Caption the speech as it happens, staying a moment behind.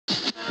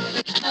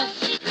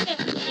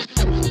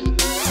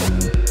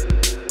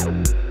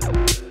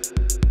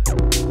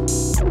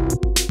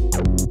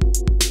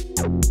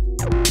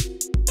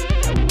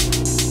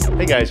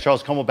guys,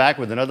 Charles Como back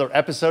with another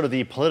episode of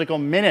the Political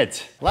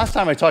Minute. Last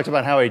time I talked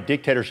about how a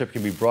dictatorship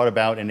can be brought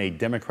about in a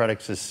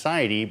democratic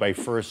society by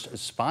first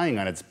spying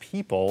on its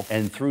people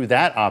and through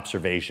that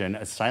observation,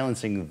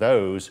 silencing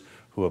those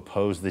who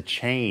oppose the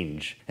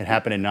change. It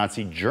happened in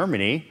Nazi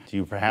Germany. Do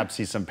you perhaps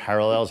see some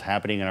parallels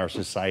happening in our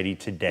society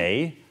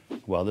today?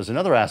 Well, there's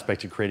another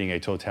aspect to creating a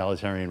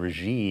totalitarian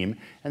regime,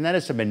 and that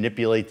is to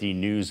manipulate the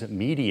news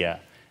media.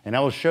 And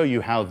I will show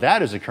you how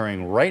that is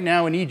occurring right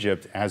now in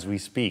Egypt as we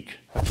speak.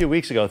 A few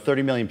weeks ago,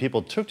 30 million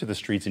people took to the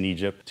streets in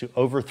Egypt to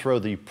overthrow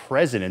the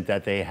president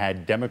that they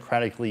had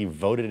democratically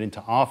voted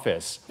into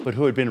office, but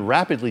who had been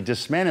rapidly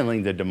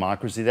dismantling the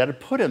democracy that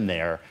had put him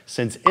there,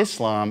 since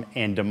Islam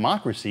and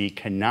democracy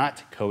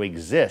cannot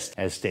coexist,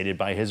 as stated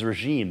by his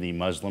regime, the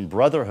Muslim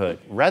Brotherhood.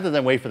 Rather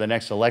than wait for the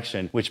next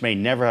election, which may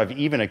never have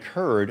even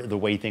occurred the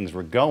way things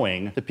were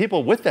going, the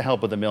people, with the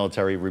help of the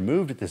military,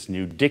 removed this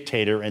new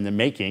dictator in the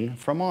making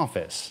from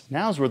office.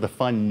 Now's where the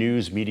fun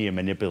news media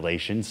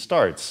manipulation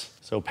starts.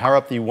 So power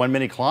up the 1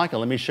 minute clock and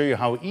let me show you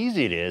how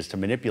easy it is to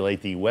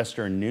manipulate the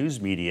Western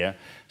news media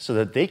so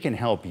that they can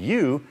help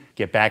you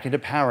get back into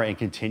power and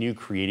continue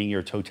creating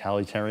your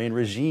totalitarian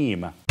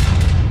regime.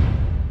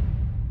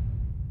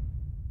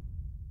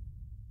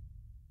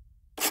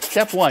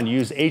 Step 1,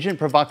 use agent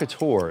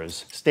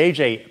provocateurs. Stage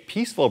a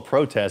peaceful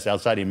protest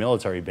outside a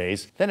military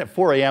base. Then at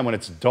 4 a.m. when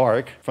it's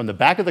dark, from the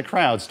back of the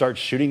crowd, start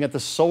shooting at the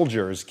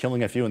soldiers,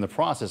 killing a few in the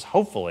process,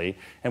 hopefully.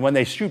 And when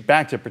they shoot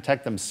back to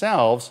protect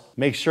themselves,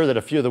 make sure that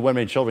a few of the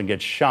women and children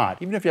get shot,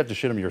 even if you have to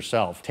shoot them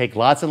yourself. Take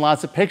lots and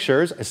lots of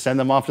pictures, send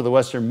them off to the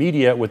Western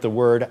media with the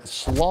word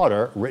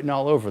slaughter written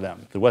all over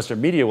them. The Western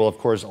media will, of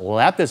course,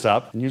 lap this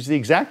up and use the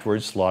exact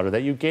word slaughter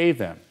that you gave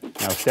them.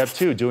 Now, step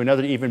 2, do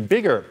another even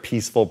bigger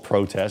peaceful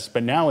protest,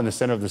 but now in the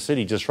center of the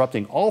city,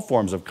 disrupting all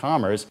forms of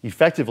commerce,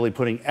 effectively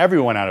putting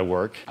everyone out of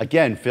work.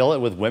 Again, fill it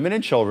with women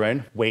and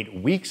children, wait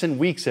weeks and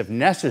weeks if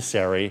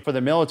necessary for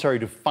the military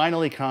to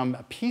finally come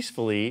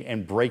peacefully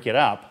and break it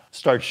up.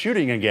 Start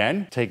shooting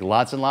again, take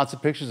lots and lots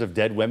of pictures of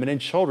dead women and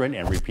children,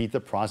 and repeat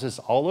the process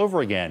all over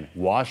again.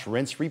 Wash,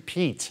 rinse,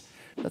 repeat.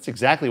 That's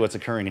exactly what's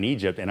occurring in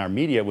Egypt, and our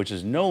media, which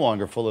is no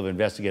longer full of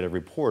investigative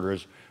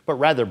reporters, but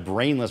rather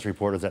brainless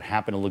reporters that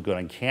happen to look good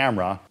on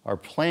camera, are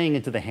playing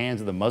into the hands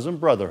of the Muslim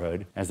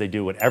Brotherhood as they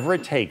do whatever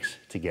it takes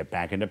to get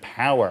back into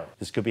power.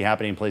 This could be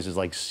happening in places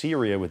like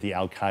Syria with the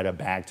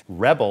al-Qaeda-backed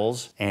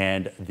rebels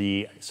and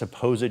the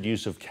supposed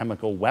use of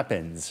chemical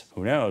weapons.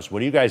 Who knows? What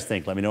do you guys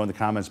think? Let me know in the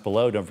comments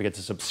below. Don't forget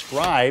to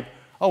subscribe.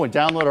 Oh, and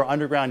download our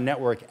Underground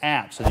Network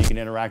app so that you can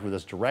interact with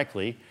us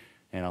directly.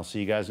 And I'll see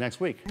you guys next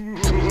week.